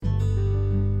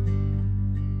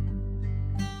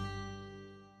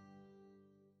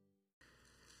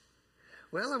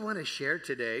Well, I want to share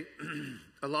today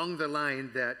along the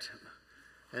line that,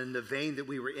 and the vein that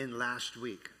we were in last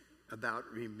week about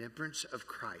remembrance of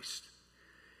Christ.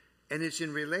 And it's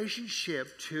in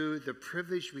relationship to the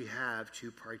privilege we have to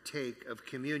partake of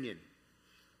communion.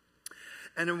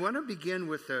 And I want to begin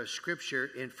with a scripture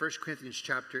in 1 Corinthians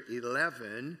chapter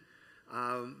 11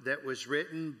 that was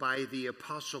written by the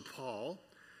Apostle Paul.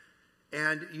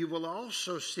 And you will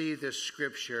also see this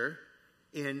scripture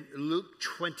in Luke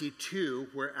 22,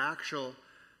 where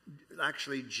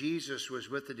actually Jesus was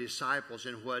with the disciples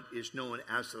in what is known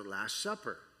as the Last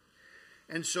Supper.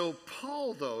 And so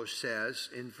Paul, though, says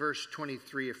in verse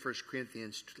 23 of 1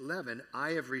 Corinthians 11, I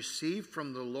have received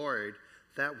from the Lord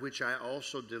that which I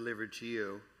also delivered to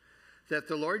you, that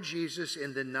the Lord Jesus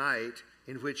in the night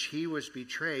in which he was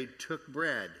betrayed took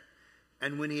bread,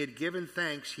 and when he had given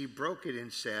thanks, he broke it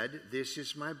and said, this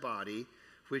is my body,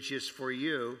 which is for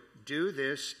you. Do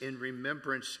this in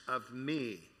remembrance of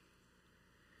me.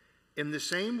 In the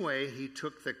same way, he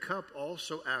took the cup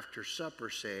also after supper,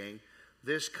 saying,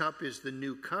 this cup is the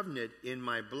new covenant in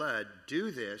my blood.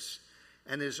 Do this,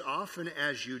 and as often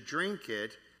as you drink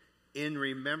it, in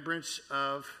remembrance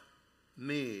of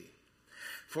me.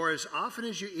 For as often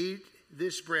as you eat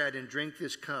this bread and drink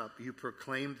this cup, you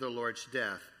proclaim the Lord's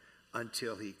death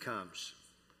until he comes.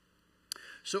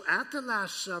 So at the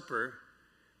Last Supper,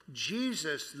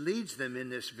 Jesus leads them in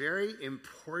this very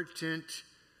important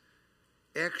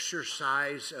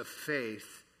exercise of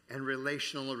faith and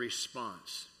relational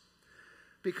response.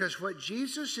 Because what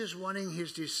Jesus is wanting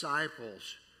his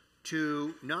disciples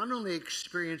to not only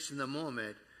experience in the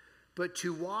moment, but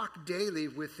to walk daily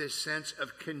with this sense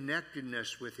of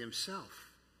connectedness with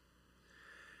himself.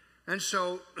 And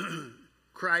so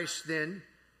Christ then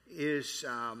is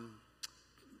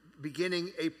beginning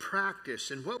a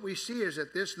practice. And what we see is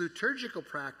that this liturgical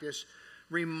practice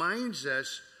reminds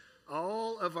us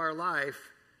all of our life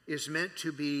is meant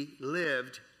to be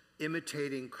lived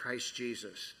imitating Christ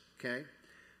Jesus. Okay?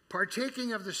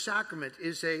 Partaking of the sacrament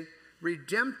is a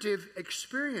redemptive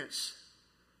experience.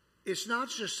 It's not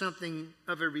just something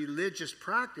of a religious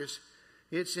practice.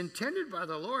 It's intended by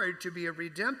the Lord to be a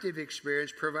redemptive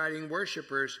experience, providing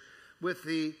worshipers with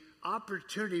the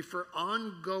opportunity for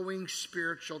ongoing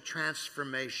spiritual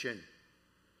transformation,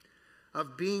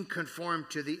 of being conformed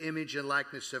to the image and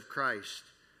likeness of Christ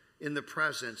in the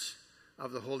presence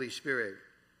of the Holy Spirit.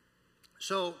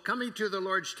 So coming to the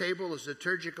Lord's table is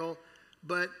liturgical,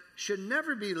 but should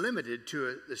never be limited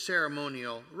to the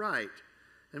ceremonial rite.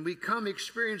 And we come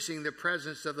experiencing the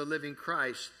presence of the living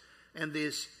Christ and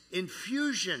this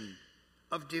infusion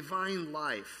of divine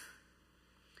life.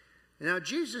 Now,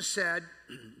 Jesus said,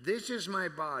 this is my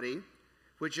body,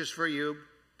 which is for you.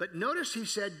 But notice he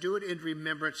said, do it in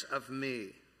remembrance of me.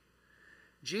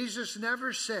 Jesus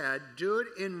never said, do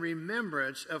it in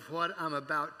remembrance of what I'm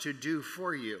about to do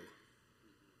for you.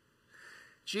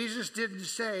 Jesus didn't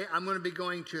say, I'm going to be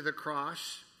going to the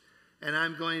cross, and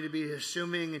I'm going to be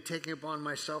assuming and taking upon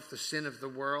myself the sin of the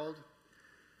world.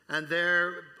 And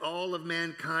there, all of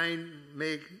mankind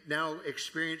may now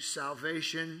experience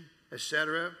salvation,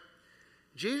 etc.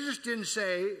 Jesus didn't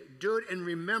say, do it in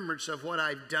remembrance of what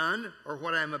I've done or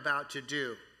what I'm about to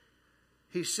do.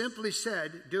 He simply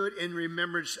said, do it in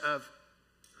remembrance of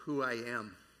who I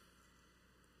am.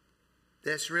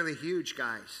 That's really huge,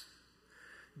 guys.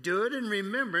 Do it in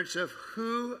remembrance of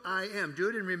who I am. Do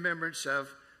it in remembrance of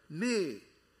me.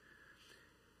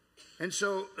 And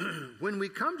so when we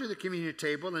come to the communion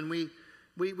table, and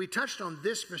we touched on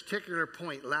this particular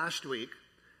point last week,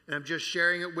 and I'm just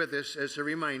sharing it with us as a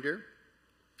reminder.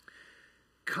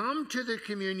 Come to the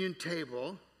communion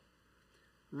table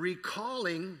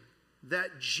recalling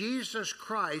that Jesus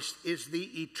Christ is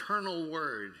the eternal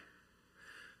Word,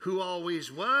 who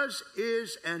always was,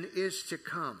 is, and is to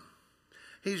come.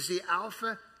 He's the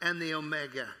Alpha and the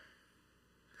Omega.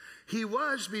 He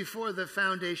was before the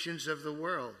foundations of the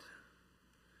world.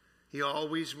 He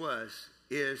always was,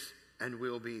 is, and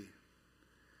will be.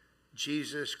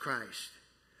 Jesus Christ.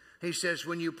 He says,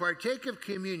 when you partake of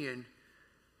communion,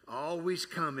 always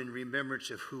come in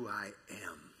remembrance of who I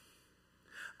am.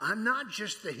 I'm not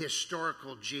just the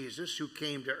historical Jesus who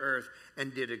came to earth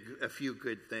and did a few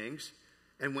good things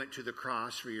and went to the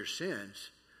cross for your sins.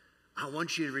 I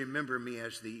want you to remember me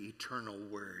as the eternal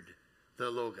Word, the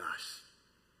Logos.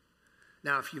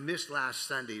 Now, if you missed last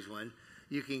Sunday's one,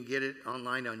 you can get it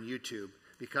online on YouTube,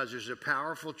 because there's a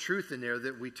powerful truth in there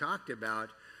that we talked about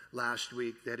last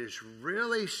week that is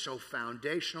really so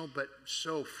foundational but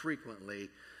so frequently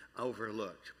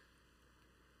overlooked.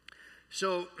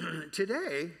 So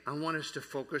today, I want us to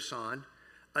focus on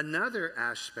another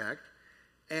aspect.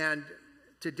 And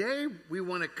today, we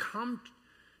want to come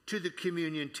to the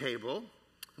communion table.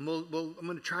 And I'm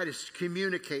going to try to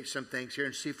communicate some things here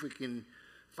and see if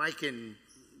I can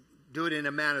do it in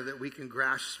a manner that we can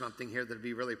grasp something here that will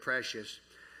be really precious.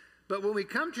 But when we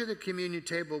come to the communion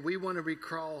table, we want to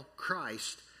recall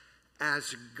Christ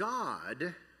as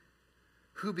God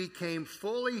who became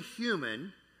fully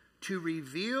human to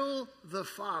reveal the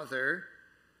Father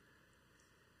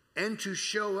and to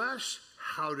show us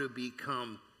how to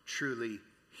become truly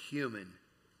human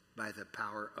by the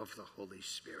power of the Holy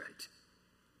Spirit.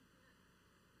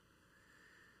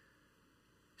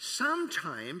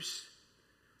 Sometimes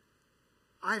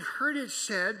I've heard it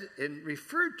said and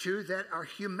referred to that our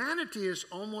humanity is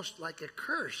almost like a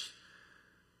curse.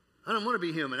 I don't want to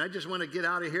be human. I just want to get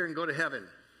out of here and go to heaven.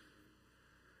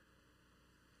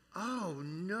 Oh,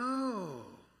 no.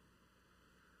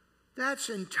 That's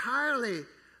entirely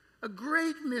a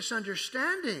great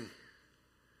misunderstanding.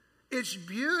 It's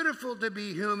beautiful to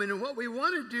be human, and what we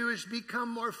want to do is become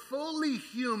more fully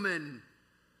human.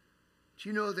 Do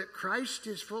you know that Christ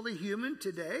is fully human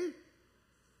today?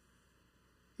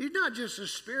 He's not just a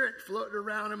spirit floating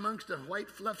around amongst the white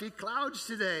fluffy clouds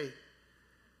today.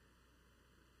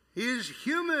 He is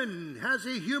human, has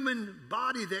a human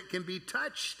body that can be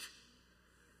touched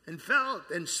and felt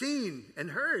and seen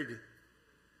and heard.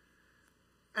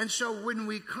 And so when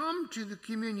we come to the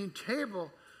communion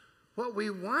table, what we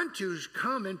want to is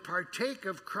come and partake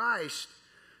of Christ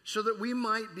so that we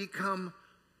might become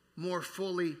more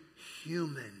fully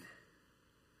human.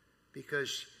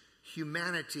 Because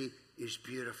humanity is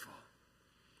beautiful.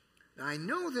 Now, I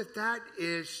know that that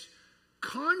is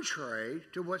contrary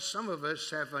to what some of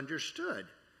us have understood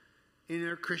in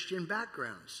our Christian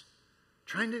backgrounds,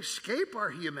 trying to escape our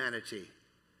humanity.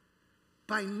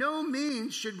 By no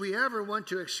means should we ever want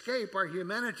to escape our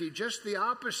humanity, just the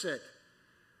opposite.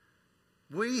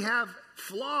 We have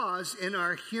flaws in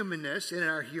our humanness, in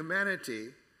our humanity,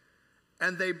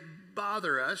 and they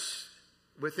bother us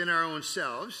within our own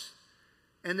selves,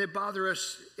 and they bother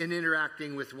us in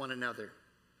interacting with one another.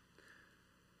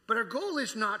 But our goal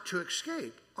is not to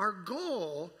escape. Our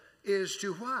goal is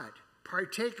to what?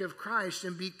 Partake of Christ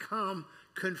and become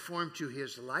conformed to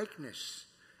his likeness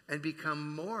and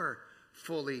become more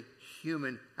fully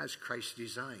human as Christ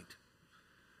designed.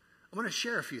 I want to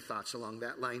share a few thoughts along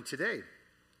that line today.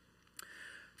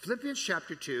 Philippians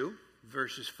chapter 2,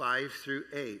 verses 5 through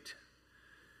 8.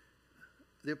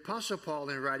 The Apostle Paul,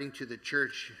 in writing to the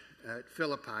church at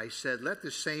Philippi, said, "Let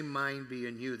the same mind be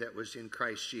in you that was in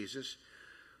Christ Jesus,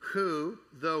 who,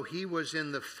 though he was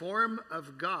in the form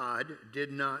of God,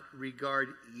 did not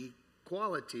regard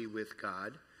equality with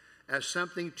God as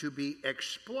something to be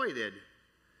exploited,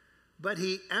 but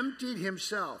he emptied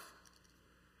himself,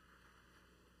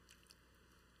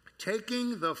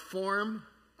 taking the form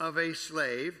of a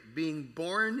slave, being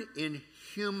born in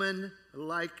human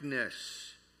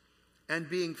likeness, and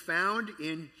being found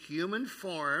in human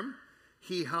form,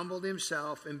 he humbled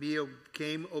himself and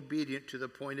became obedient to the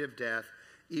point of death,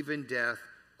 even death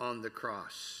on the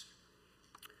cross."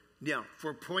 Now,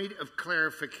 for point of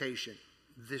clarification,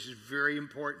 this is very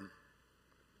important.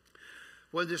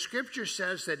 When the scripture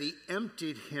says that he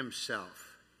emptied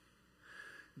himself,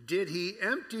 did he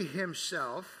empty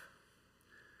himself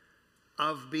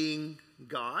of being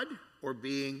God or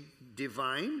being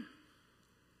divine?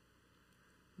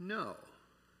 No.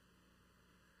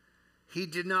 He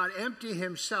did not empty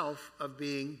himself of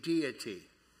being deity.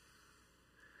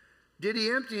 Did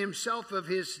he empty himself of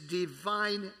his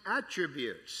divine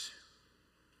attributes?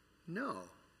 No.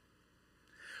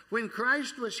 When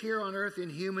Christ was here on earth in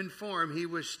human form, he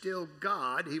was still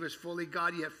God. He was fully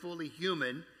God, yet fully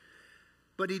human.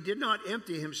 But he did not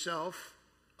empty himself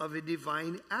of his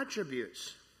divine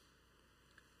attributes.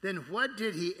 Then what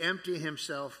did he empty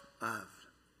himself of?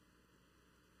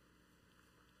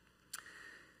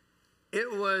 It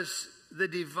was the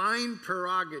divine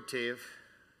prerogative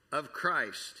of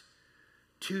Christ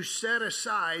to set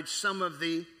aside some of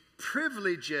the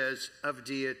privileges of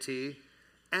deity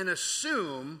and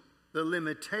assume the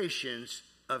limitations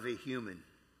of a human.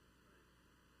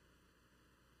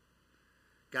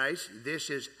 Guys, this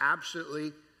is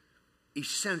absolutely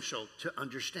essential to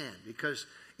understand because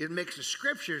it makes the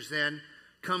scriptures then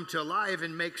come to life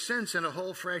and make sense in a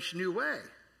whole fresh new way.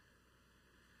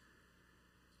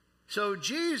 So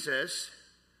Jesus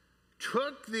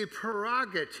took the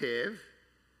prerogative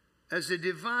as a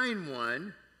divine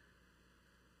one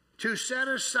to set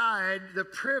aside the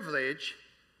privilege,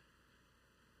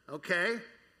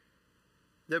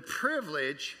 the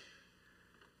privilege,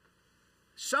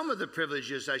 some of the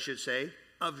privileges, I should say,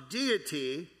 of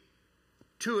deity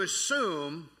to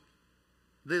assume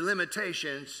the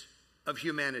limitations of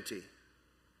humanity.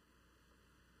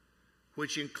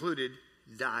 which included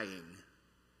dying,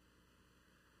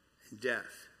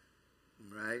 death,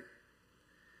 right?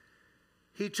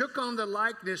 He took on the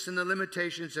likeness and the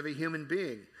limitations of a human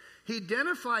being. He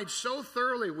identified so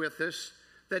thoroughly with us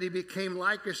that he became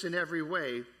like us in every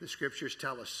way, the scriptures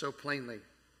tell us so plainly.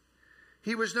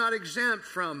 He was not exempt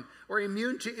from or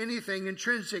immune to anything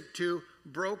intrinsic to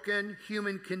broken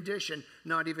human condition,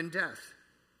 not even death.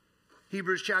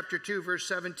 Hebrews chapter 2, verse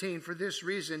 17, for this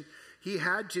reason, he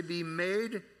had to be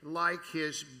made like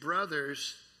his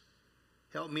brothers,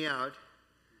 help me out,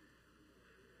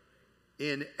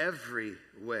 in every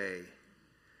way,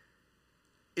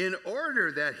 in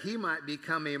order that he might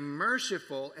become a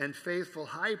merciful and faithful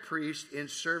high priest in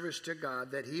service to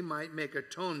God, that he might make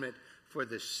atonement for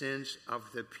the sins of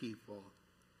the people.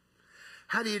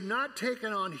 Had he not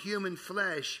taken on human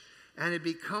flesh and had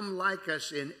become like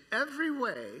us in every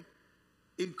way,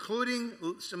 including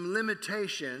some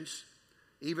limitations,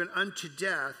 even unto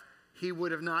death, he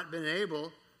would have not been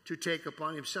able to take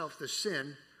upon himself the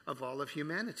sin of all of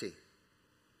humanity.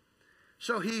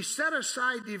 So he set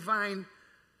aside divine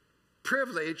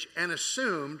privilege and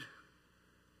assumed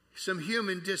some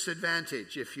human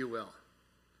disadvantage, if you will,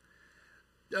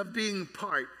 of being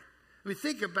part. I mean,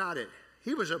 think about it.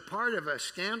 He was a part of a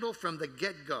scandal from the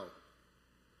get-go.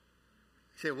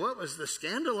 You say, what was the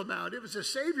scandal about? It was a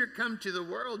Savior come to the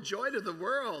world, joy to the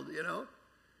world, you know.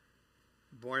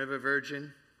 Born of a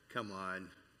virgin? Come on.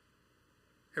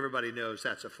 Everybody knows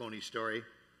that's a phony story.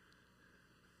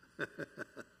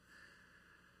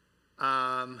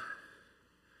 And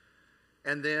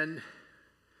then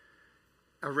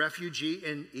a refugee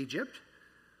in Egypt.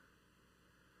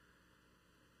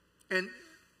 And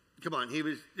come on, he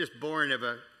was just born of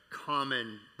a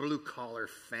common blue-collar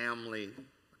family,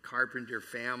 a carpenter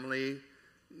family,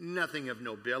 nothing of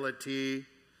nobility,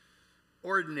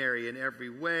 ordinary in every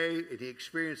way, and he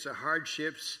experienced the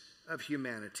hardships of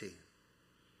humanity.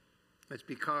 It's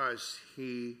because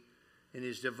he, in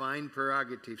his divine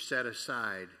prerogative, set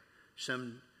aside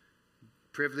some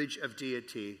privilege of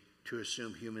deity to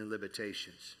assume human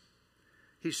limitations.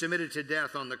 He submitted to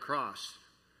death on the cross.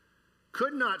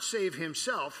 Could not save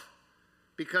himself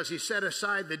because he set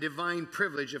aside the divine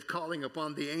privilege of calling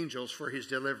upon the angels for his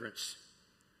deliverance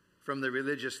from the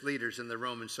religious leaders and the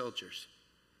Roman soldiers.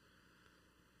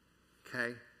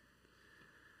 Okay?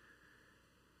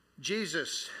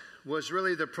 Jesus was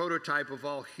really the prototype of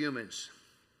all humans.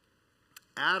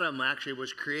 Adam actually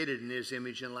was created in his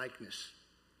image and likeness.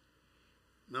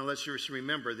 Now let's just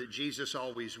remember that Jesus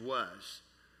always was.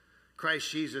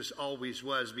 Christ Jesus always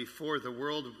was. Before the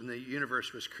world and the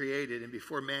universe was created and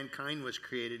before mankind was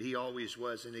created, he always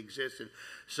was and existed.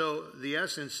 So the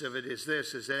essence of it is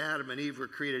this, is that Adam and Eve were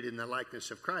created in the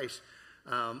likeness of Christ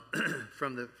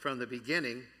from the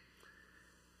beginning.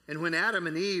 And when Adam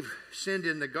and Eve sinned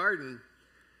in the garden,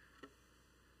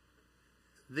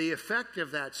 the effect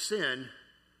of that sin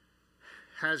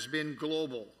has been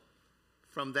global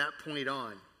from that point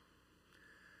on.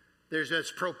 There's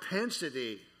this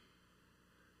propensity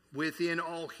within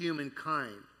all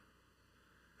humankind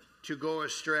to go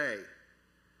astray.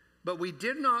 But we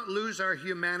did not lose our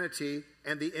humanity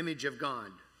and the image of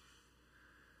God.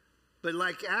 But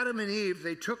like Adam and Eve,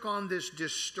 they took on this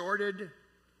distorted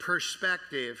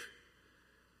perspective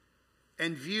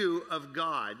and view of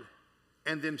God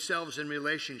and themselves in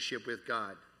relationship with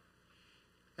God.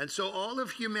 And so all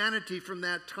of humanity from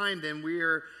that time, then, we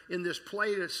are in this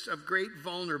place of great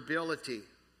vulnerability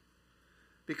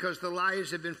because the lies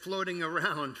have been floating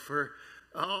around for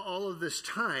all of this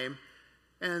time.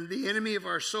 And the enemy of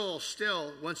our soul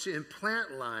still wants to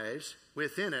implant lies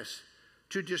within us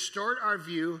to distort our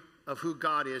view of who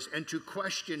God is and to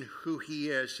question who he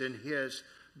is and his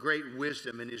great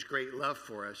wisdom and his great love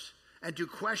for us, and to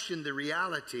question the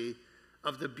reality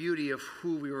of the beauty of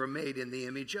who we were made in the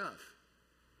image of.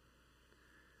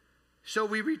 So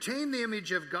we retain the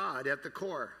image of God at the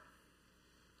core.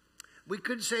 We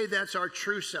could say that's our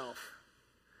true self.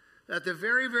 At the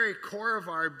very, very core of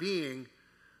our being,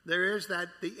 there is the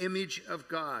image of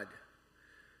God.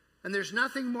 And there's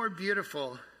nothing more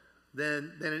beautiful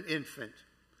than an infant.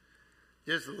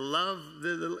 Just love the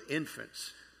little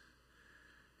infants.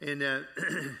 And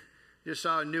just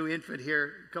saw a new infant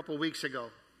here a couple weeks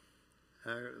ago.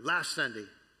 Last Sunday,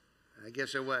 I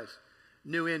guess it was.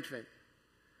 New infant.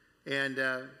 And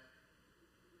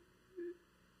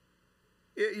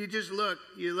you just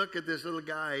look at this little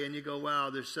guy and you go, wow,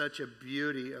 there's such a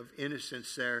beauty of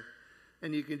innocence there.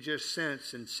 And you can just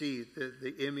sense and see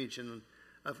the image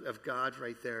of God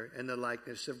right there and the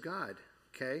likeness of God,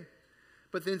 okay?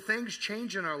 But then things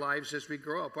change in our lives as we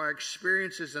grow up. Our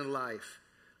experiences in life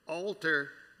alter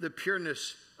the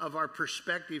pureness of our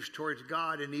perspectives towards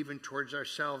God and even towards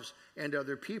ourselves and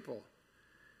other people.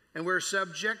 And we're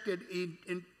subjected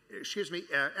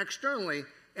externally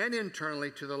and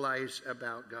internally to the lies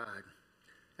about God.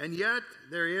 And yet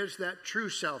there is that true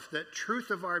self, that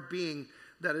truth of our being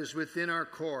that is within our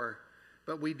core,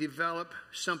 but we develop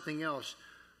something else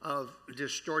of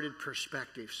distorted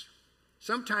perspectives.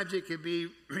 Sometimes it can be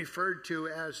referred to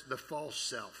as the false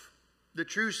self. The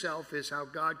true self is how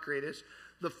God created us,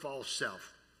 the false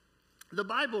self. The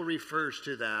Bible refers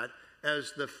to that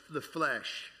as the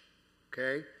flesh,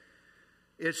 okay?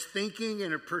 It's thinking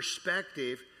in a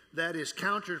perspective that is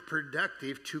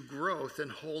counterproductive to growth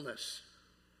and wholeness.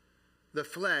 The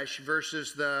flesh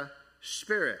versus the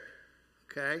spirit,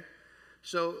 okay?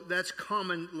 So that's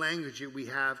common language that we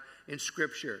have in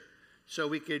Scripture. So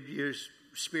we could use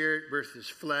spirit versus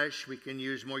flesh. We can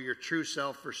use more your true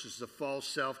self versus the false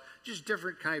self. Just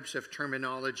different types of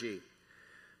terminology.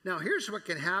 Now, here's what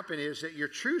can happen is that your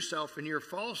true self and your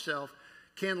false self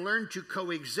can learn to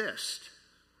coexist.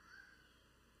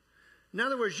 In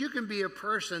other words, you can be a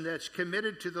person that's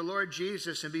committed to the Lord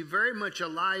Jesus and be very much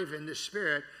alive in the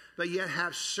Spirit, but yet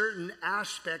have certain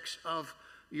aspects of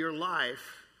your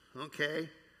life, okay,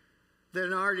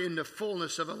 that aren't in the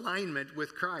fullness of alignment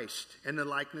with Christ and the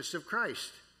likeness of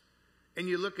Christ. And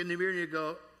you look in the mirror and you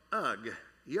go, ugh,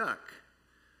 yuck.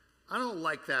 I don't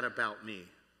like that about me.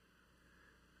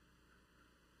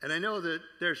 And I know that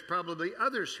there's probably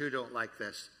others who don't like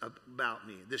this about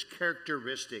me, this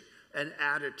characteristic, an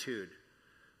attitude,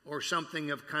 or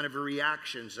something of kind of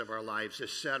reactions of our lives,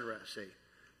 etc. See,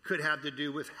 could have to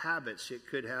do with habits. It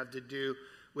could have to do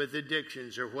with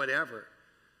addictions or whatever.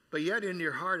 But yet in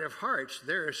your heart of hearts,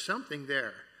 there is something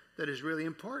there that is really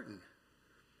important.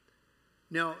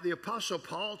 Now, the Apostle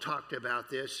Paul talked about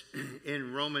this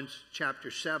in Romans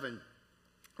chapter 7.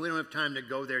 We don't have time to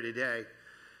go there today.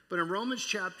 But in Romans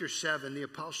chapter 7, the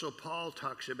Apostle Paul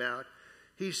talks about,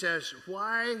 he says,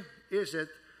 why is it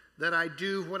that I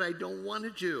do what I don't want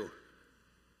to do?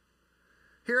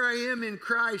 Here I am in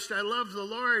Christ. I love the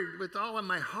Lord with all of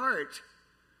my heart.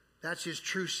 That's his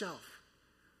true self.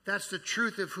 That's the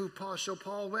truth of who Apostle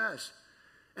Paul was.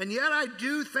 And yet I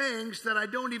do things that I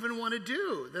don't even want to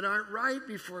do, that aren't right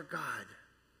before God.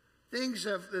 Things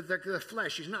of the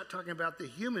flesh. He's not talking about the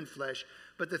human flesh,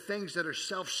 but the things that are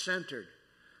self-centered,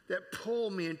 that pull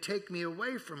me and take me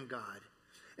away from God.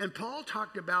 And Paul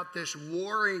talked about this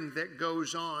warring that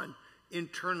goes on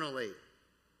internally.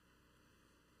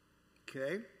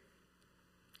 Okay?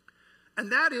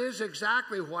 And that is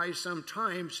exactly why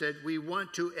sometimes that we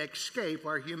want to escape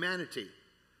our humanity.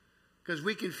 Because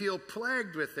we can feel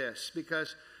plagued with this.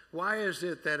 Because why is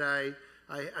it that I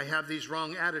have these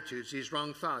wrong attitudes, these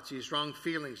wrong thoughts, these wrong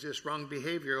feelings, this wrong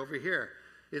behavior over here?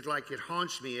 It's like it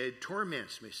haunts me, it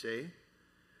torments me, see?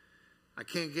 I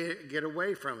can't get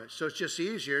away from it. So it's just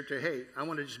easier to, hey, I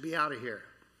want to just be out of here.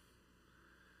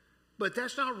 But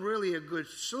that's not really a good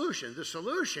solution. The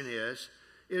solution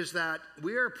is that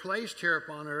we are placed here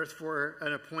upon earth for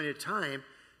an appointed time.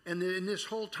 And in this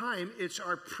whole time, it's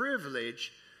our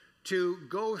privilege to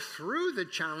go through the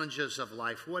challenges of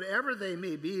life, whatever they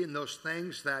may be, in those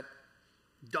things that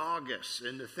dog us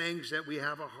and the things that we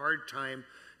have a hard time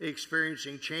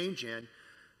experiencing change in.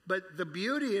 But the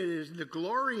beauty it is, the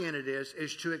glory in it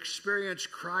is to experience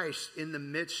Christ in the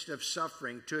midst of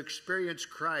suffering, to experience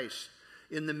Christ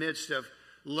in the midst of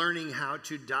learning how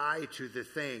to die to the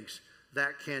things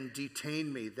that can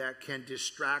detain me, that can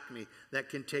distract me, that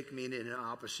can take me in an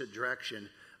opposite direction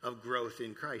of growth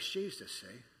in Christ Jesus, see?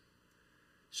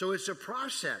 So it's a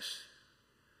process.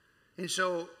 And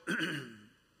so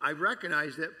I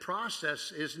recognize that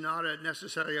process is not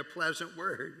necessarily a pleasant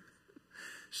word.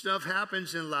 Stuff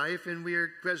happens in life, and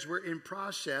because we're in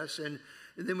process, and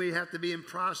then we have to be in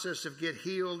process of get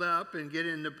healed up and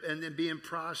and then be in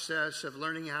process of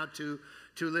learning how to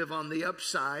live on the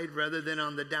upside rather than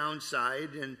on the downside,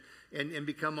 and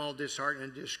become all disheartened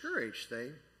and discouraged.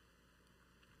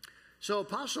 So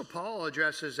Apostle Paul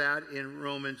addresses that in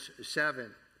Romans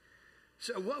 7.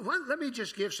 So let me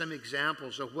just give some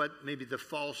examples of what maybe the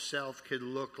false self could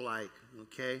look like,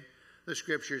 okay? The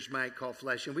scriptures might call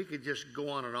flesh, and we could just go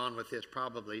on and on with this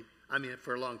probably,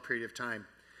 for a long period of time.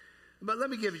 But let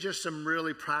me give you just some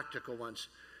really practical ones.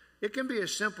 It can be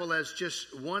as simple as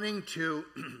just wanting to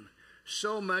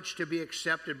so much to be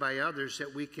accepted by others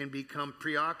that we can become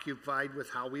preoccupied with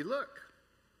how we look,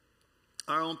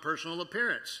 our own personal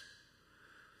appearance.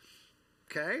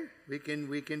 Okay? We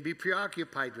can be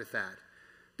preoccupied with that.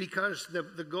 Because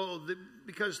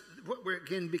because what we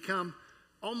can become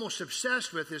almost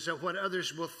obsessed with is what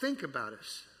others will think about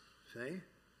us. See?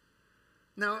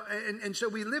 Now, and so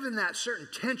we live in that certain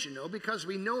tension, though, because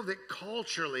we know that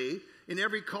culturally, in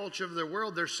every culture of the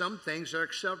world, there's some things that are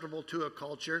acceptable to a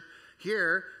culture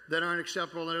here that aren't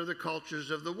acceptable in other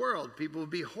cultures of the world. People would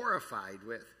be horrified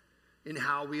with in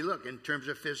how we look in terms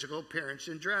of physical appearance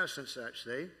and dress and such,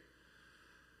 see?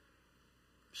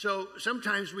 So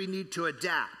sometimes we need to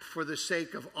adapt for the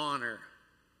sake of honor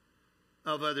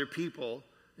of other people,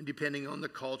 and depending on the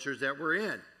cultures that we're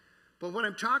in. But what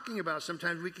I'm talking about,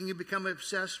 sometimes we can become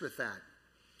obsessed with that.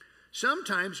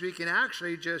 Sometimes we can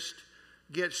actually just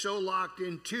get so locked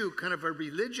into kind of a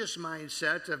religious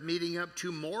mindset of meeting up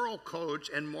to moral codes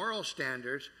and moral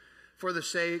standards for the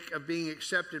sake of being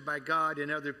accepted by God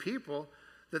and other people,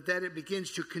 that it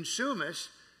begins to consume us,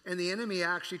 and the enemy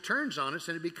actually turns on us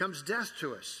and it becomes death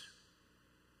to us.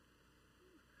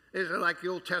 It's like the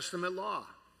Old Testament law.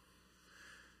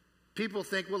 People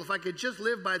think, well, if I could just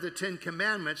live by the 10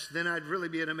 Commandments, then I'd really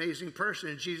be an amazing person.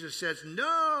 And Jesus says,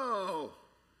 no!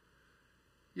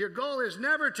 Your goal is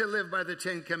never to live by the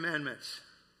 10 Commandments.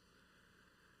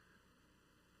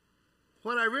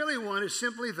 What I really want is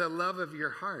simply the love of your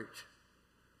heart.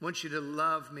 I want you to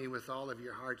love me with all of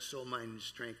your heart, soul, mind, and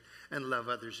strength, and love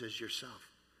others as yourself.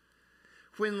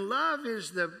 When love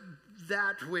is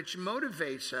that which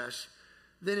motivates us,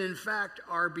 then in fact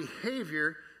our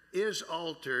behavior is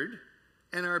altered,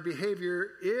 and our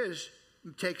behavior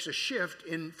takes a shift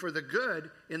for the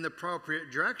good in the appropriate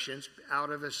directions out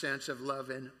of a sense of love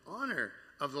and honor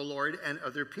of the Lord and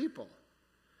other people.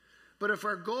 But if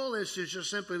our goal is to just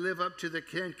simply live up to the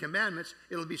 10 Commandments,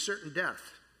 it'll be certain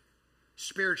death.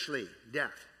 Spiritually,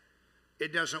 death.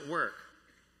 It doesn't work.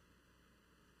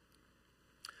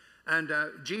 And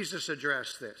Jesus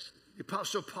addressed this. The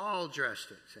Apostle Paul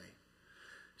addressed it, say.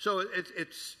 So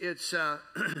it's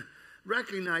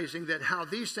recognizing that how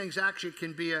these things actually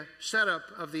can be a setup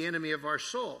of the enemy of our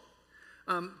soul.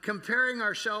 Comparing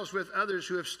ourselves with others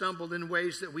who have stumbled in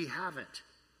ways that we haven't.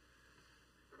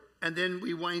 And then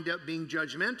we wind up being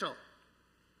judgmental.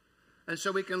 And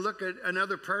so we can look at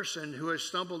another person who has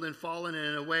stumbled and fallen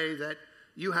in a way that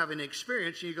you haven't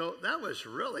experienced, and you go, that was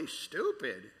really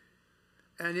stupid.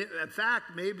 And it, in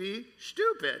fact, may be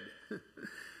stupid.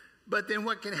 But then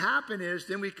what can happen is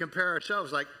then we compare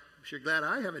ourselves like, I'm sure glad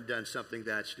I haven't done something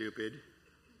that stupid.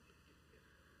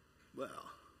 Well,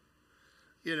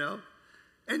 you know.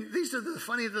 And these are the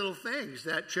funny little things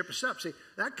that trip us up. See,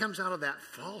 that comes out of that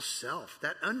false self,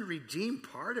 that unredeemed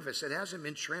part of us that hasn't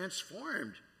been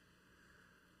transformed.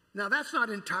 Now, that's not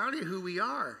entirely who we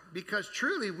are, because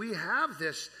truly we have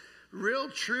this real,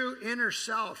 true inner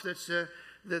self. That's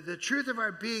the truth of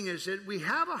our being is that we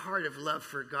have a heart of love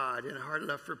for God and a heart of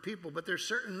love for people, but there's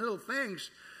certain little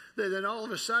things that all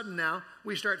of a sudden now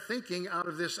we start thinking out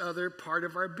of this other part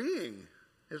of our being.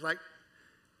 It's like,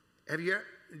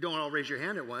 don't all raise your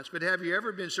hand at once, but have you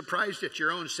ever been surprised at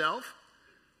your own self?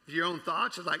 Your own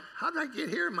thoughts? It's like, how did I get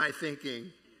here, my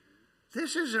thinking?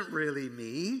 This isn't really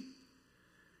me.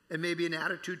 And maybe an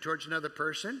attitude towards another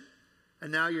person. And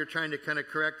now you're trying to kind of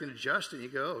correct and adjust, and you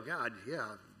go, oh, God,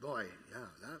 yeah, boy,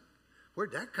 yeah,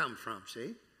 where'd that come from,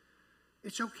 see?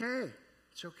 It's okay.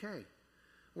 It's okay.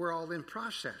 We're all in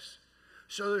process.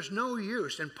 So there's no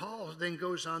use. And Paul then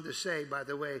goes on to say, by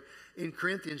the way, in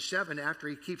Corinthians 7, after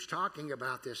he keeps talking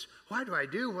about this, why do I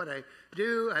do what I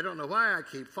do? I don't know why. I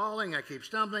keep falling. I keep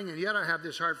stumbling. And yet I have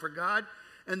this heart for God.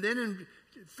 And then in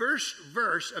first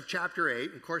verse of chapter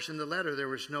 8, of course, in the letter there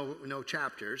was no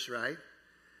chapters, right?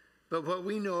 But what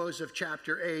we know is of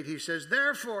chapter 8, he says,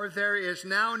 therefore there is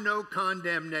now no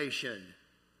condemnation.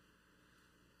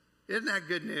 Isn't that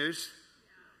good news?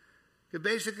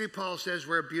 Basically, Paul says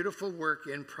we're a beautiful work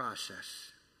in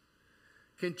process,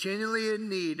 continually in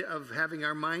need of having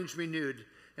our minds renewed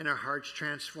and our hearts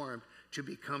transformed to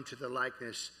become to the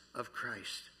likeness of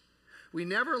Christ. We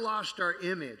never lost our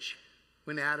image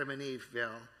when Adam and Eve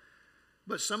fell,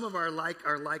 but some of our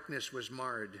likeness was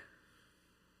marred.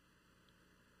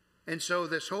 And so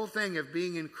this whole thing of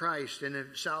being in Christ and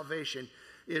of salvation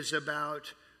is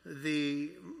about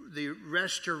the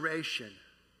restoration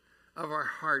of our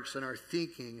hearts and our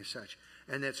thinking and such,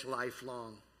 and it's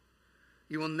lifelong.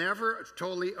 You will never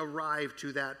totally arrive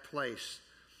to that place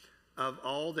of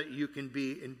all that you can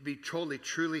be and be totally,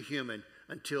 truly human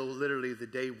until literally the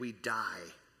day we die,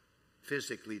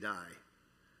 physically die.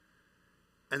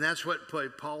 And that's what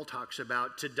Paul talks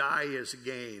about. To die is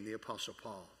gain, the Apostle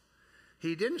Paul.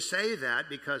 He didn't say that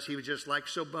because he was just like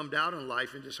so bummed out in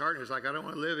life and disheartened. He was like, I don't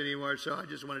want to live anymore, so I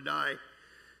just want to die.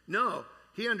 No.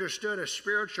 He understood a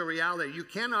spiritual reality. You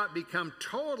cannot become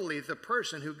totally the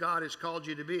person who God has called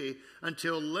you to be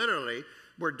until literally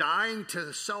we're dying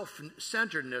to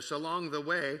self-centeredness along the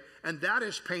way, and that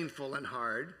is painful and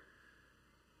hard.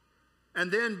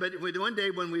 And then, but one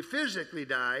day when we physically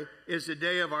die is the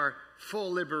day of our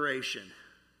full liberation.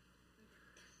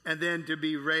 And then to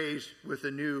be raised with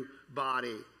a new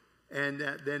body. And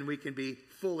then we can be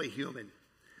fully human.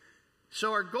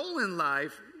 So our goal in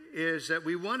life is that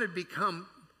we want to become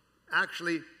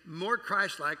actually more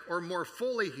Christ-like or more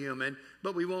fully human,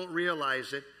 but we won't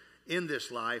realize it in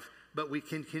this life. But we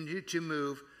can continue to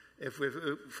move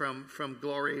from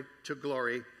glory to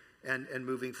glory and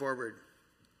moving forward.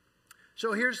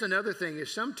 So here's another thing,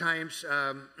 is sometimes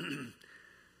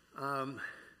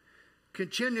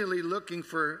continually looking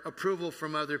for approval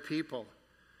from other people.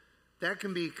 That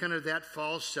can be kind of that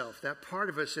false self, that part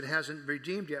of us that hasn't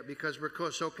redeemed yet because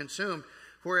we're so consumed.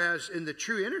 Whereas in the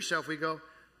true inner self, we go,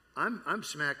 I'm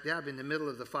smack dab in the middle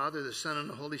of the Father, the Son, and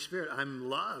the Holy Spirit. I'm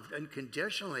loved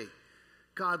unconditionally.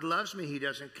 God loves me. He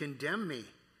doesn't condemn me.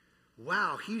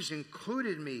 Wow, He's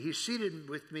included me. He's seated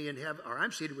with me in heaven, or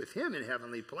I'm seated with Him in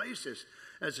heavenly places,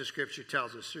 as the Scripture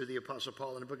tells us through the Apostle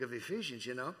Paul in the book of Ephesians,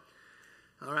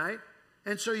 All right?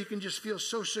 And so you can just feel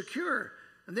so secure.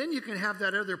 And then you can have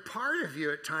that other part of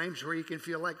you at times where you can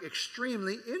feel like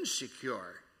extremely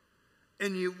insecure.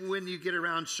 And when you get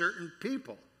around certain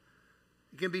people,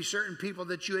 it can be certain people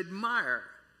that you admire.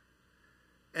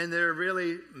 And they're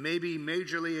really maybe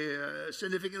majorly,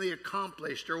 significantly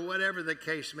accomplished or whatever the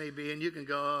case may be. And you can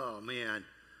go, oh, man.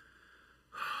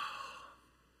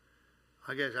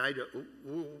 I guess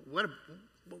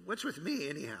what's with me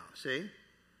anyhow, see?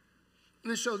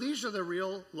 And so these are the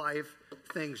real life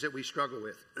things that we struggle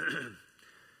with.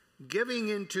 Giving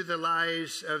into the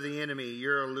lies of the enemy,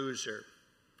 you're a loser.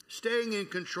 Staying in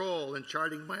control and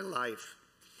charting my life.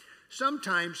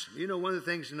 Sometimes, one of the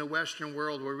things in the Western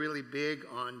world, we're really big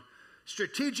on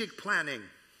strategic planning.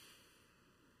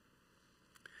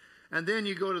 And then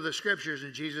you go to the Scriptures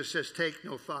and Jesus says, take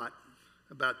no thought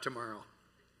about tomorrow.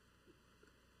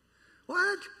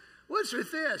 What? What's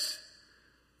with this?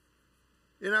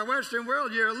 In our Western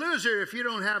world, you're a loser if you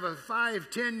don't have a 5,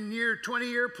 10-year,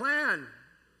 20-year plan.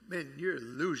 Man, you're a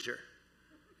loser.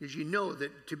 Because you know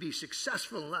that to be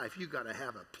successful in life, you've got to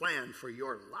have a plan for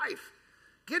your life.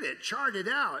 Get it charted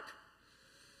out.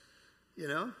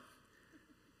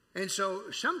 And so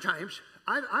sometimes,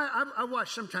 I watch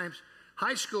sometimes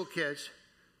high school kids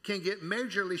can get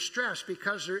majorly stressed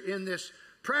because they're in this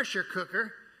pressure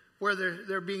cooker where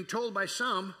they're being told by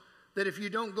some that if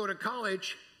you don't go to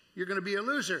college, you're going to be a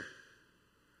loser.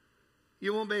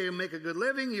 You won't be able to make a good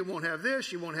living. You won't have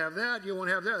this. You won't have that. You won't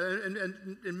have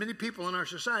that. And many people in our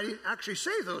society actually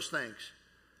say those things.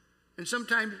 And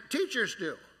sometimes teachers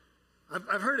do.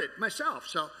 I've heard it myself.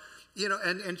 So,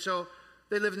 and so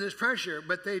they live in this pressure,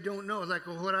 but they don't know. Like,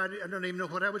 well, I don't even know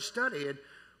what I would study. And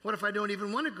what if I don't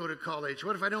even want to go to college?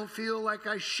 What if I don't feel like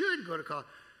I should go to college?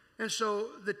 And so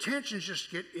the tensions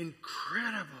just get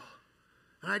incredible.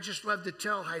 And I just love to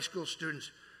tell high school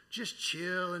students, just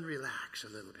chill and relax a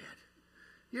little bit.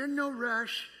 You're in no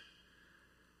rush.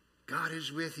 God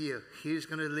is with you. He's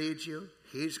going to lead you.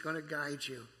 He's going to guide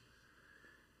you.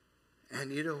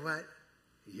 And you know what?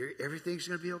 Everything's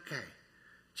going to be okay.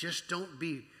 Just don't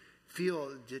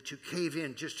feel that you cave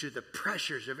in just to the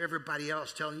pressures of everybody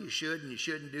else telling you should and you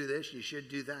shouldn't do this, you should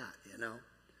do that, And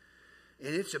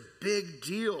it's a big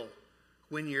deal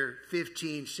when you're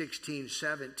 15, 16,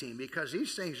 17, because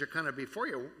these things are kind of before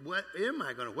you. What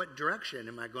direction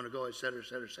am I going to go, et cetera, et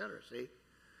cetera, et cetera, see?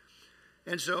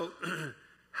 And so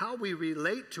how we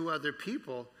relate to other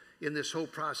people in this whole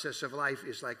process of life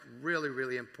is like really,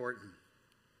 really important.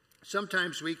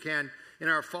 Sometimes we can, in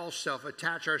our false self,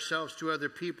 attach ourselves to other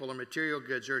people or material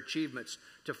goods or achievements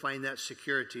to find that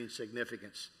security and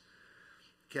significance.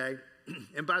 Okay?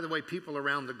 And by the way, people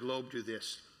around the globe do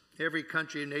this. Every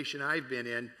country and nation I've been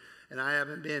in, and I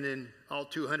haven't been in all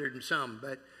 200 and some,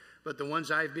 but the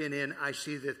ones I've been in, I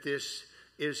see that this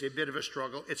is a bit of a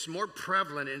struggle. It's more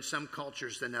prevalent in some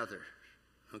cultures than others.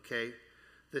 Okay?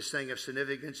 This thing of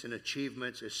significance and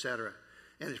achievements, etc.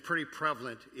 And it's pretty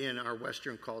prevalent in our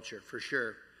Western culture, for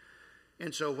sure.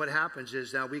 And so what happens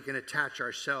is now we can attach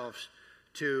ourselves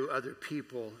to other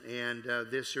people and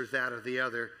this or that or the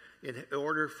other in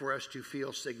order for us to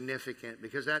feel significant.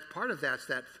 Because that part of that's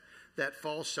that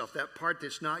false self, that part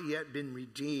that's not yet been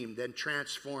redeemed and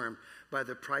transformed by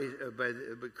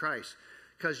Christ.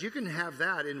 Because you can have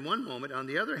that in one moment. On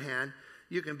the other hand,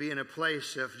 you can be in a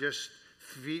place of just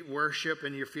worship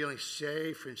and you're feeling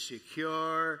safe and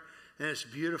secure. And it's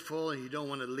beautiful, and you don't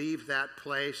want to leave that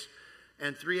place.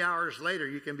 And 3 hours later,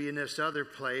 you can be in this other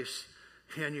place,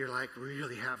 and you're like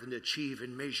really having to achieve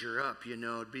and measure up,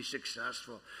 to be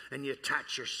successful. And you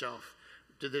attach yourself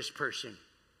to this person.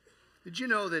 Did you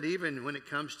know that even when it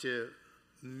comes to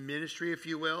ministry, if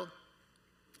you will,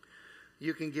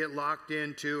 you can get locked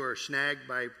into or snagged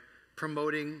by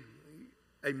promoting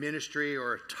a ministry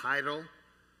or a title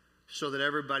so that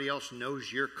everybody else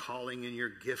knows your calling and your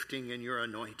gifting and your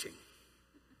anointing.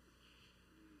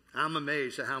 I'm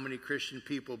amazed at how many Christian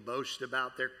people boast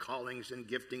about their callings and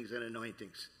giftings and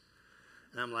anointings.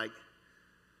 And I'm like,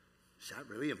 is that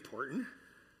really important?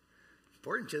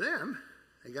 Important to them.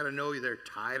 They got to know their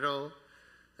title.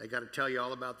 They got to tell you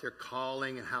all about their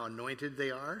calling and how anointed they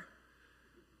are.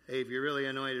 Hey, if you're really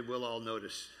anointed, we'll all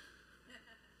notice.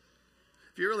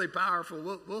 If you're really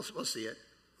powerful, we'll see it.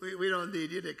 We don't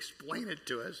need you to explain it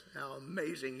to us, how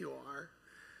amazing you are.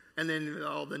 And then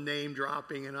all the name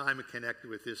dropping, and I'm connected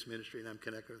with this ministry, and I'm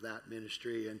connected with that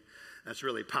ministry, and that's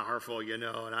really powerful, you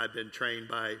know, and I've been trained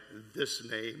by this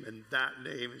name and that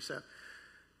name and stuff.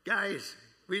 Guys,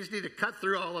 we just need to cut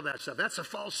through all of that stuff. That's a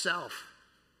false self.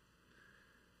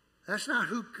 That's not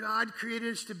who God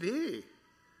created us to be.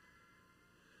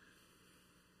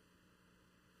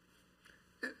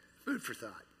 Food for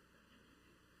thought.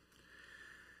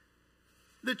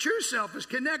 The true self is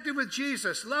connected with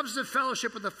Jesus, loves the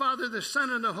fellowship of the Father, the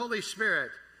Son, and the Holy Spirit.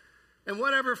 And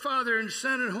whatever Father and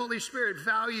Son and Holy Spirit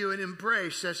value and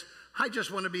embrace says, I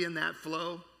just want to be in that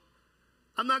flow.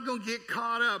 I'm not going to get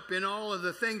caught up in all of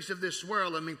the things of this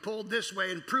world. I mean, pulled this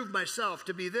way and prove myself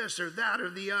to be this or that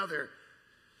or the other.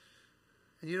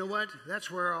 And you know what? That's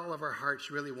where all of our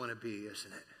hearts really want to be,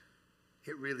 isn't it?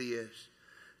 It really is.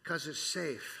 Because it's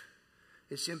safe.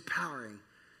 It's empowering.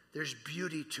 There's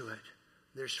beauty to it.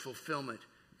 There's fulfillment,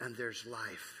 and there's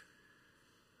life.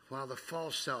 While the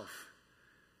false self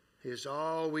is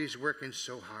always working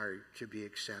so hard to be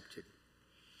accepted.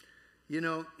 You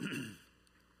know,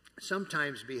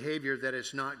 sometimes behavior that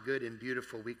is not good and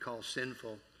beautiful we call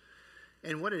sinful.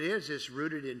 And what it is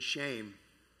rooted in shame.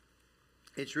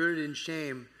 It's rooted in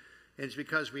shame, and it's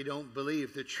because we don't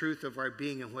believe the truth of our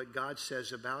being and what God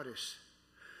says about us.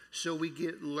 So we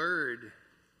get lured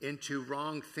into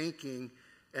wrong thinking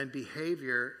and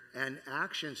behavior and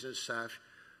actions and stuff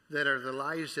that are the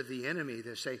lies of the enemy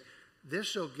that say,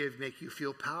 this will make you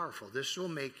feel powerful. This will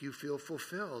make you feel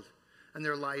fulfilled. And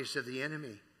they're lies of the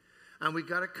enemy. And we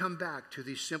got to come back to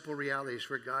these simple realities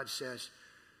where God says,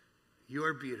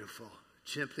 you're beautiful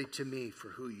simply to me for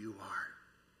who you are.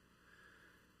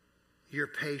 You're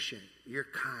patient. You're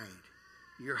kind.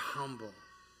 You're humble.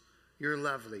 You're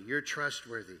lovely. You're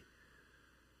trustworthy.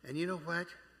 And you know what?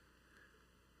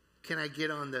 Can I get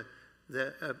on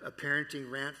a parenting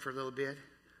rant for a little bit?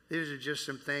 These are just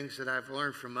some things that I've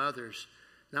learned from others,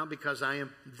 not because I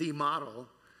am the model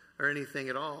or anything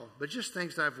at all, but just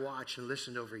things that I've watched and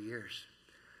listened over years.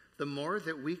 The more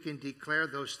that we can declare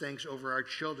those things over our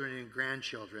children and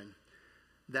grandchildren,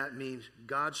 that means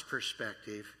God's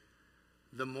perspective,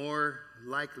 the more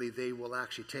likely they will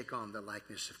actually take on the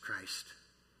likeness of Christ.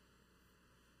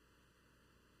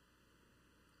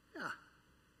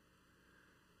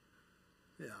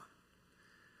 Yeah.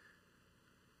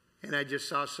 And I just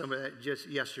saw some of that just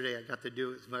yesterday. I got to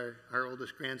do it with our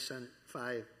oldest grandson at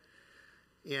 5.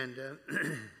 And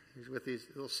he's with these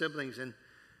little siblings. And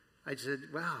I said,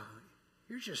 wow,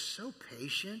 you're just so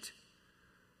patient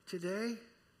today.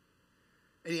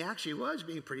 And he actually was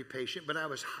being pretty patient, but I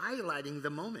was highlighting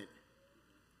the moment.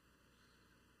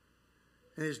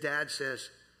 And his dad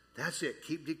says, that's it.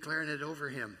 Keep declaring it over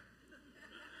him.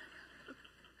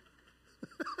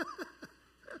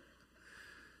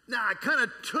 Now, I kind of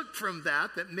took from that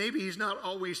maybe he's not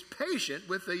always patient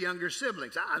with the younger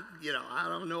siblings. I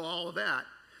don't know all of that.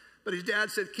 But his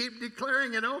dad said, keep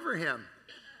declaring it over him.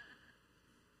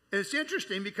 And it's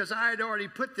interesting because I had already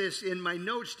put this in my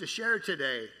notes to share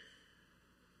today.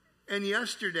 And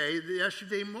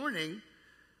yesterday morning,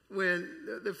 when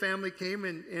the family came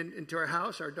into our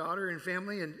house, our daughter and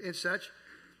family and such,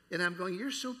 and I'm going,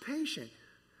 you're so patient.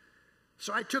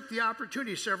 So I took the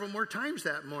opportunity several more times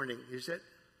that morning. He said,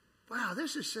 wow,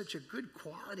 this is such a good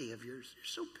quality of yours. You're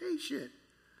so patient.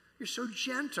 You're so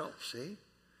gentle, see?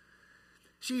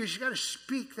 See, you've got to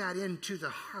speak that into the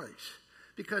heart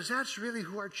because that's really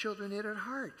who our children are at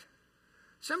heart.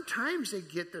 Sometimes they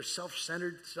get their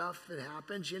self-centered stuff that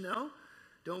happens,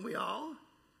 don't we all?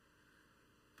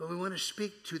 But we want to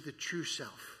speak to the true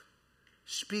self.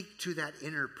 Speak to that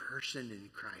inner person in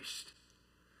Christ.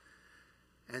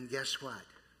 And guess what?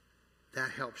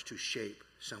 That helps to shape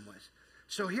someone.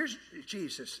 So here's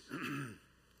Jesus.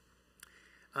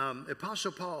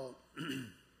 Apostle Paul,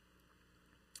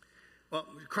 well,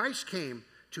 Christ came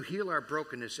to heal our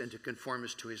brokenness and to conform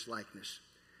us to his likeness.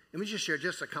 Let me just share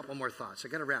just a couple more thoughts. I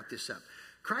got to wrap this up.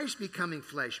 Christ becoming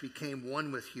flesh became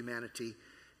one with humanity,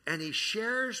 and he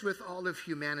shares with all of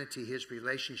humanity his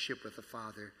relationship with the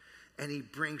Father. and he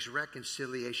brings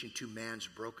reconciliation to man's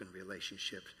broken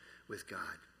relationship with God.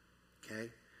 Okay?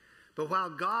 But while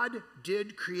God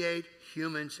did create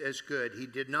humans as good, he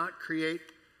did not create,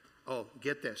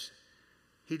 get this,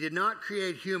 he did not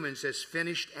create humans as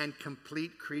finished and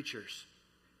complete creatures.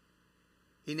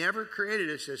 He never created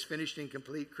us as finished and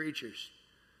complete creatures.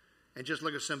 And just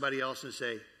look at somebody else and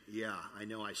say, yeah, I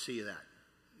know, I see that.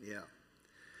 Yeah.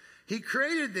 He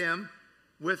created them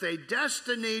with a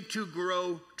destiny to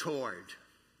grow toward.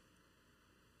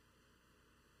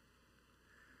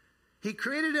 He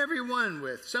created everyone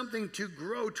with something to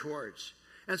grow towards.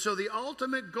 And so the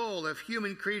ultimate goal of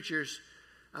human creatures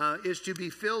is to be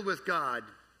filled with God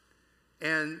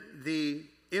and the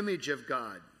image of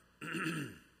God.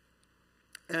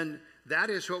 And that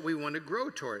is what we want to grow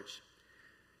towards.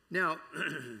 Now,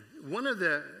 one of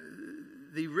the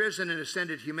risen and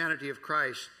ascended humanity of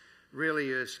Christ really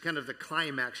is kind of the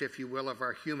climax, if you will, of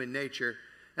our human nature.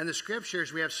 And the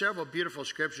scriptures, we have several beautiful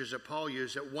scriptures that Paul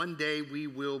used, that one day we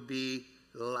will be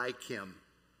like him.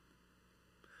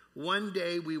 One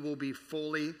day we will be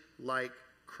fully like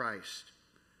Christ.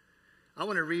 I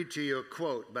want to read to you a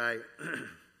quote by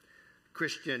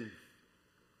Christian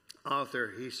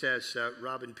author. He says,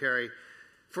 Robin Perry,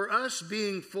 "For us,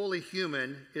 being fully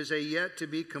human is a yet to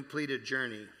be completed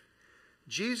journey.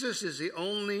 Jesus is the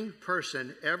only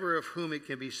person ever of whom it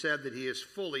can be said that he is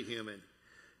fully human.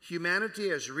 Humanity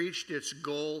has reached its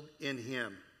goal in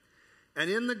him. And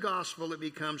in the gospel, it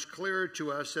becomes clearer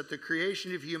to us that the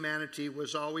creation of humanity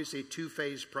was always a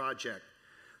two-phase project.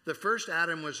 The first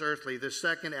Adam was earthly, the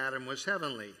second Adam was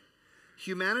heavenly.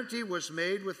 Humanity was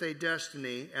made with a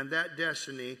destiny, and that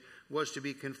destiny was to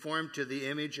be conformed to the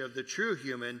image of the true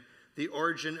human, the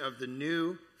origin of the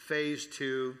new phase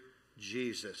 2,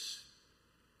 Jesus.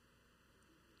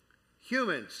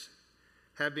 Humans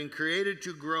have been created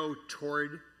to grow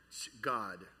toward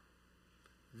God.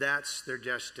 That's their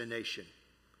destination.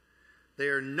 They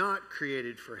are not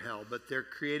created for hell, but they're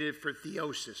created for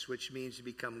theosis, which means to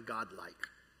become godlike.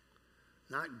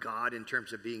 Not God in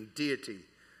terms of being deity,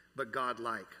 but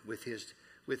godlike with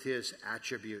his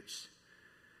attributes.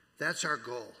 That's our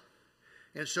goal.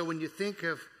 And so when you think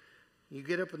of, you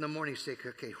get up in the morning and say,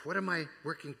 okay, what am I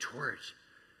working towards?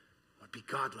 I want to be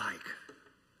godlike,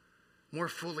 more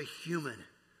fully human.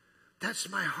 That's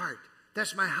my heart.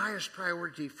 That's my highest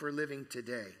priority for living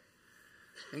today.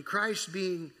 And Christ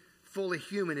being fully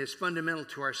human is fundamental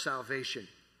to our salvation.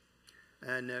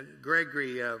 And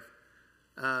Gregory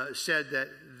said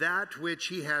that which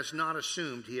he has not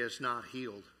assumed, he has not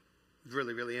healed.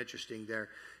 Really, really interesting there.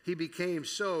 He became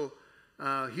so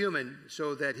human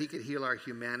so that he could heal our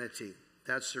humanity.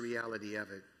 That's the reality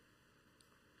of it.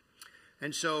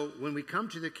 And so when we come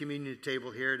to the communion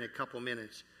table here in a couple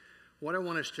minutes, what I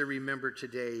want us to remember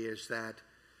today is that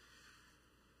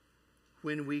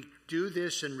when we do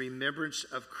this in remembrance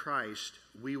of Christ,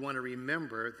 we want to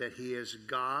remember that he is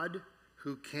God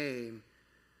who came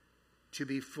to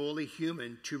be fully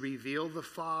human, to reveal the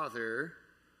Father,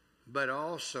 but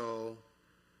also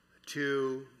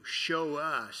to show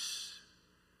us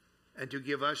and to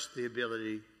give us the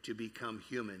ability to become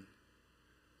human.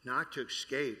 Not to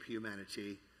escape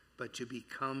humanity, but to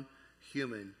become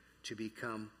human, to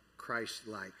become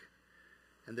Christ-like.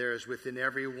 And there is within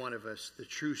every one of us the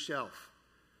true self,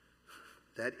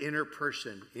 that inner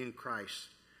person in Christ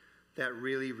that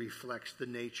really reflects the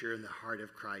nature and the heart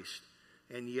of Christ.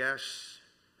 And yes,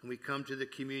 when we come to the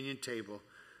communion table,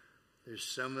 there's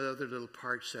some other little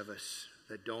parts of us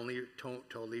that don't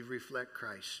totally reflect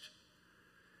Christ.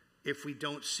 If we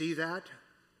don't see that,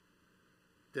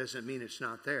 doesn't mean it's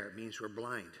not there. It means we're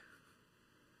blind.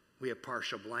 We have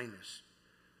partial blindness.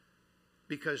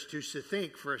 Because to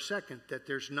think for a second that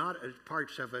there's not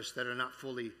parts of us that are not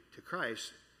fully to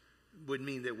Christ would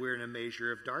mean that we're in a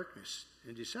measure of darkness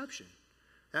and deception.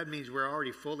 That means we're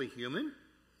already fully human,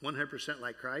 100%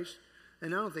 like Christ,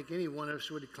 and I don't think any one of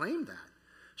us would claim that.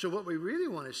 So what we really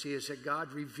want to see is that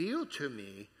God revealed to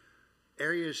me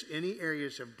any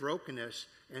areas of brokenness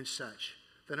and such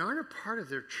that aren't a part of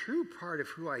the true part of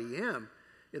who I am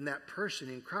in that person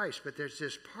in Christ, but there's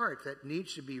this part that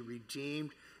needs to be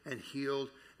redeemed and healed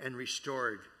and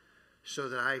restored so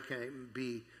that I can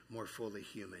be more fully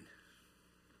human.